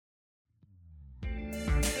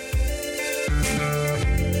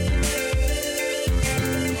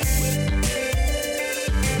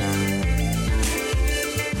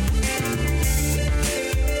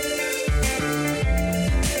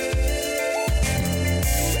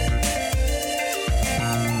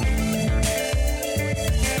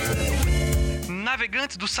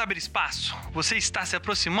navegantes do saberespaço, você está se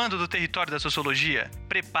aproximando do território da sociologia?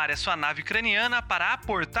 Prepare a sua nave craniana para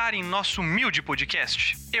aportar em nosso humilde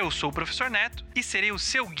podcast. Eu sou o Professor Neto e serei o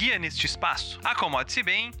seu guia neste espaço. Acomode-se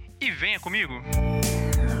bem e venha comigo!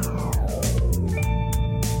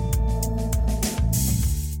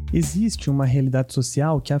 Existe uma realidade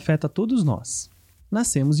social que afeta todos nós.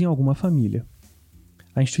 Nascemos em alguma família.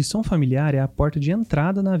 A instituição familiar é a porta de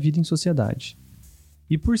entrada na vida em sociedade.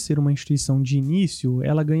 E por ser uma instituição de início,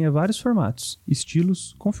 ela ganha vários formatos,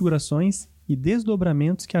 estilos, configurações e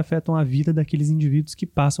desdobramentos que afetam a vida daqueles indivíduos que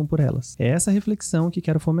passam por elas. É essa reflexão que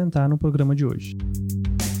quero fomentar no programa de hoje.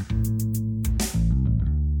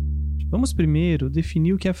 Vamos primeiro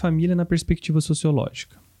definir o que é família na perspectiva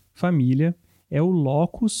sociológica. Família é o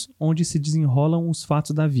locus onde se desenrolam os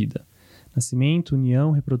fatos da vida: nascimento,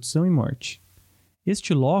 união, reprodução e morte.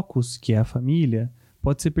 Este locus, que é a família,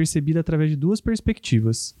 pode ser percebido através de duas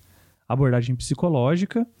perspectivas: a abordagem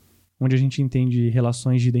psicológica, onde a gente entende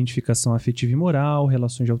relações de identificação afetiva e moral,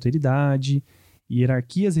 relações de alteridade,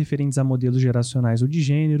 hierarquias referentes a modelos geracionais ou de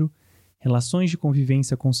gênero, relações de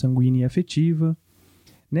convivência consanguínea e afetiva.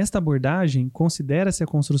 Nesta abordagem, considera-se a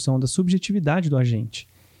construção da subjetividade do agente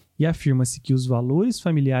e afirma-se que os valores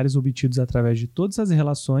familiares obtidos através de todas as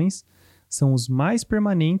relações são os mais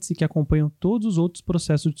permanentes e que acompanham todos os outros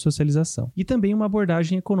processos de socialização. E também uma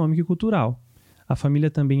abordagem econômica e cultural. A família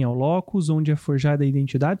também é o locus onde é forjada a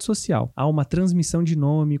identidade social. Há uma transmissão de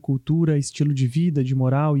nome, cultura, estilo de vida, de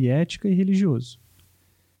moral e ética e religioso.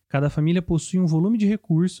 Cada família possui um volume de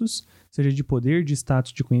recursos, seja de poder, de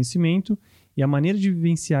status, de conhecimento, e a maneira de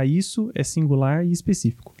vivenciar isso é singular e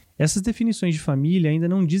específico. Essas definições de família ainda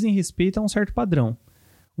não dizem respeito a um certo padrão,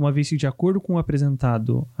 uma vez que, de acordo com o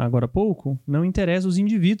apresentado agora há pouco, não interessa os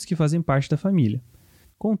indivíduos que fazem parte da família.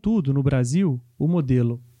 Contudo, no Brasil, o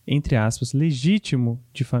modelo, entre aspas, legítimo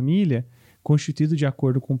de família, constituído de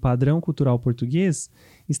acordo com o padrão cultural português,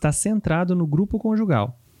 está centrado no grupo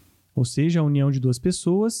conjugal, ou seja, a união de duas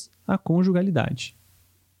pessoas, a conjugalidade.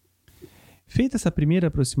 Feita essa primeira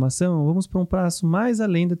aproximação, vamos para um passo mais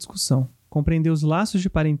além da discussão: compreender os laços de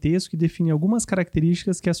parentesco que definem algumas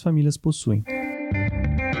características que as famílias possuem.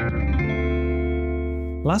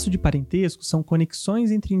 Laço de parentesco são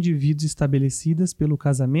conexões entre indivíduos estabelecidas pelo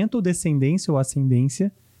casamento ou descendência ou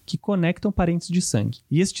ascendência que conectam parentes de sangue.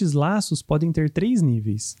 E estes laços podem ter 3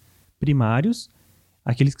 níveis: primários,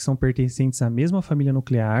 aqueles que são pertencentes à mesma família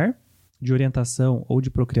nuclear, de orientação ou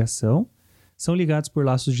de procriação, são ligados por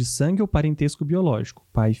laços de sangue ou parentesco biológico,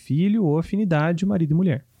 pai e filho ou afinidade, marido e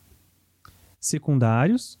mulher.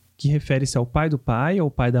 Secundários, que refere-se ao pai do pai,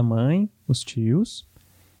 ao pai da mãe, os tios.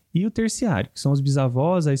 E o terciário, que são os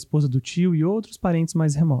bisavós, a esposa do tio e outros parentes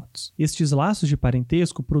mais remotos. Estes laços de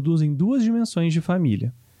parentesco produzem 2 dimensões de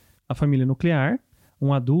família: a família nuclear,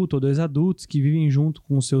 um adulto ou 2 adultos que vivem junto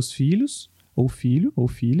com os seus filhos, ou filho ou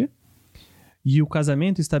filha, e o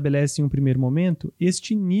casamento estabelece em um primeiro momento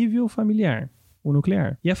este nível familiar, o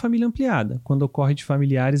nuclear. E a família ampliada, quando ocorre de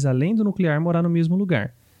familiares além do nuclear morar no mesmo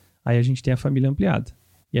lugar. Aí a gente tem a família ampliada.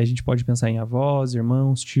 E a gente pode pensar em avós,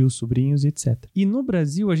 irmãos, tios, sobrinhos, etc. E no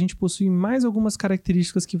Brasil, a gente possui mais algumas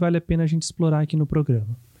características que vale a pena a gente explorar aqui no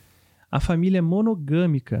programa. A família é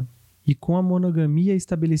monogâmica e com a monogamia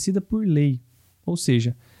estabelecida por lei. Ou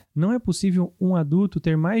seja, não é possível um adulto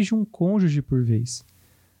ter mais de um cônjuge por vez.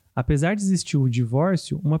 Apesar de existir o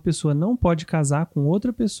divórcio, uma pessoa não pode casar com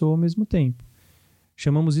outra pessoa ao mesmo tempo.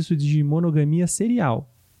 Chamamos isso de monogamia serial,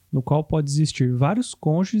 no qual pode existir vários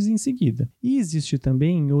cônjuges em seguida. E existe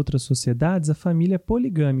também em outras sociedades a família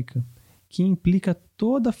poligâmica, que implica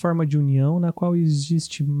toda forma de união na qual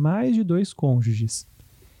existe mais de 2 cônjuges.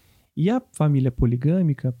 E a família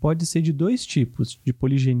poligâmica pode ser de 2 tipos: de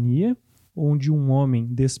poligenia, onde um homem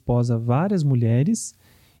desposa várias mulheres,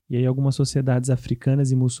 e aí algumas sociedades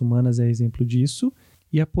africanas e muçulmanas é exemplo disso,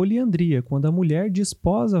 e a poliandria, quando a mulher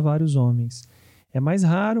desposa vários homens. É mais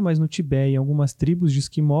raro, mas no Tibete e em algumas tribos de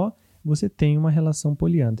esquimó, você tem uma relação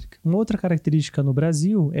poliândrica. Uma outra característica no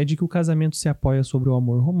Brasil é de que o casamento se apoia sobre o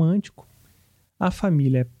amor romântico. A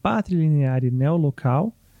família é patrilinear e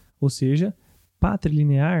neolocal, ou seja,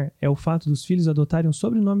 patrilinear é o fato dos filhos adotarem o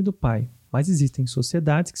sobrenome do pai. Mas existem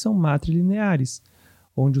sociedades que são matrilineares,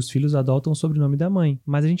 onde os filhos adotam o sobrenome da mãe.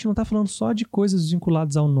 Mas a gente não está falando só de coisas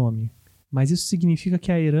vinculadas ao nome. Mas isso significa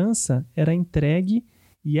que a herança era entregue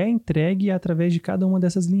e é entregue através de cada uma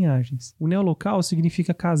dessas linhagens. O neolocal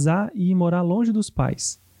significa casar e ir morar longe dos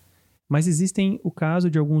pais. Mas existem o caso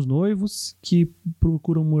de alguns noivos que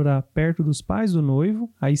procuram morar perto dos pais do noivo,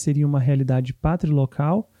 aí seria uma realidade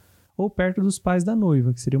patrilocal, ou perto dos pais da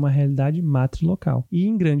noiva, que seria uma realidade matrilocal. E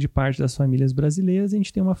em grande parte das famílias brasileiras a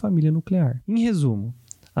gente tem uma família nuclear. Em resumo,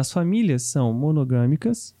 As famílias são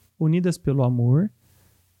monogâmicas, unidas pelo amor,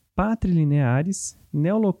 patrilineares,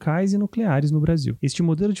 neolocais e nucleares no Brasil. Este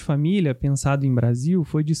modelo de família, pensado em Brasil,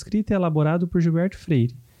 foi descrito e elaborado por Gilberto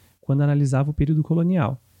Freire, quando analisava o período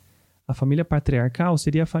colonial. A família patriarcal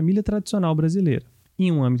seria a família tradicional brasileira.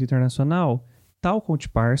 Em um âmbito internacional, Talcott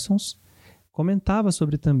Parsons comentava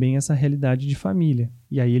sobre também essa realidade de família,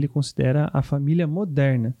 e aí ele considera a família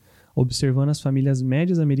moderna, observando as famílias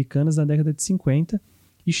médias americanas da década de 50,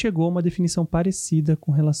 e chegou a uma definição parecida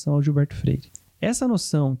com relação ao Gilberto Freire. Essa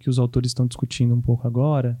noção que os autores estão discutindo um pouco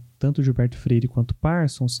agora, tanto Gilberto Freire quanto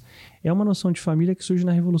Parsons, é uma noção de família que surge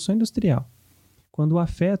na Revolução Industrial, quando o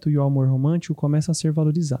afeto e o amor romântico começam a ser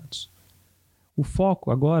valorizados. O foco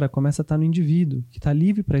agora começa a estar no indivíduo, que está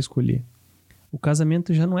livre para escolher. O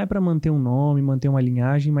casamento já não é para manter um nome, manter uma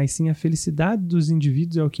linhagem, mas sim a felicidade dos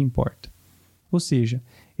indivíduos é o que importa. Ou seja,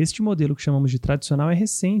 este modelo que chamamos de tradicional é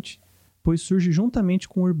recente, pois surge juntamente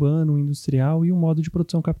com o urbano, o industrial e o modo de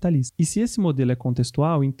produção capitalista. E se esse modelo é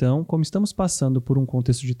contextual, então, como estamos passando por um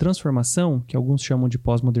contexto de transformação, que alguns chamam de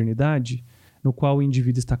pós-modernidade, no qual o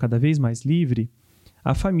indivíduo está cada vez mais livre,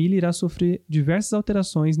 a família irá sofrer diversas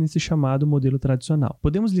alterações nesse chamado modelo tradicional.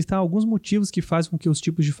 Podemos listar alguns motivos que fazem com que os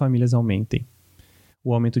tipos de famílias aumentem.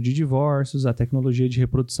 O aumento de divórcios, a tecnologia de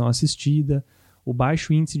reprodução assistida, o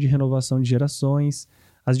baixo índice de renovação de gerações,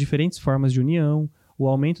 as diferentes formas de união, o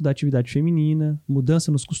aumento da atividade feminina,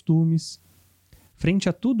 mudança nos costumes. Frente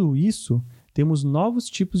a tudo isso, temos novos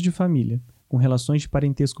tipos de família, com relações de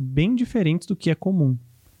parentesco bem diferentes do que é comum.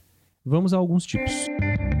 Vamos a alguns tipos.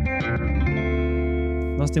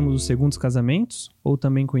 Nós temos os segundos casamentos, ou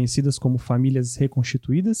também conhecidas como famílias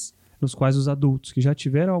reconstituídas, nos quais os adultos que já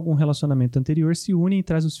tiveram algum relacionamento anterior se unem e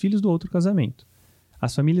trazem os filhos do outro casamento.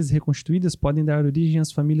 As famílias reconstituídas podem dar origem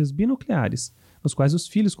às famílias binucleares, nos quais os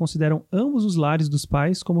filhos consideram ambos os lares dos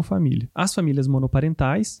pais como família. As famílias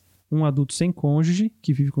monoparentais, um adulto sem cônjuge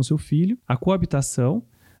que vive com seu filho. A coabitação,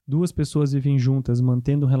 duas pessoas vivem juntas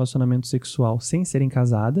mantendo um relacionamento sexual sem serem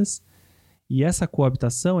casadas. E essa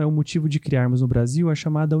coabitação é o motivo de criarmos no Brasil a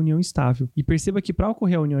chamada união estável. E perceba que para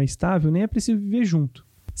ocorrer a união estável nem é preciso viver junto.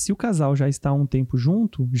 Se o casal já está há um tempo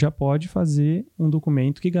junto, já pode fazer um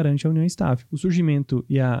documento que garante a união estável. O surgimento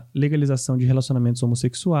e a legalização de relacionamentos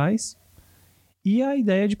homossexuais e a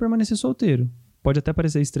ideia de permanecer solteiro. Pode até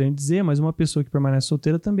parecer estranho dizer, mas uma pessoa que permanece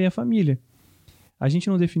solteira também é família. A gente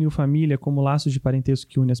não definiu família como laços de parentesco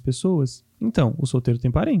que une as pessoas? Então, o solteiro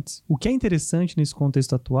tem parentes. O que é interessante nesse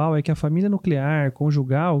contexto atual é que a família nuclear,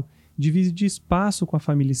 conjugal, divide espaço com a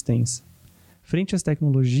família extensa. Frente às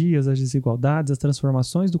tecnologias, às desigualdades, às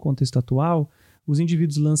transformações do contexto atual, os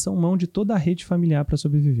indivíduos lançam mão de toda a rede familiar para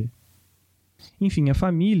sobreviver. Enfim, a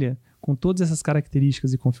família, com todas essas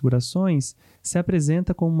características e configurações, se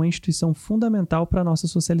apresenta como uma instituição fundamental para a nossa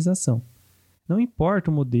socialização. Não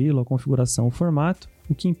importa o modelo, a configuração, o formato,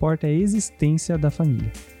 o que importa é a existência da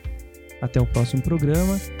família. Até o próximo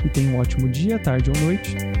programa e tenha um ótimo dia, tarde ou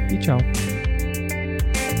noite e tchau!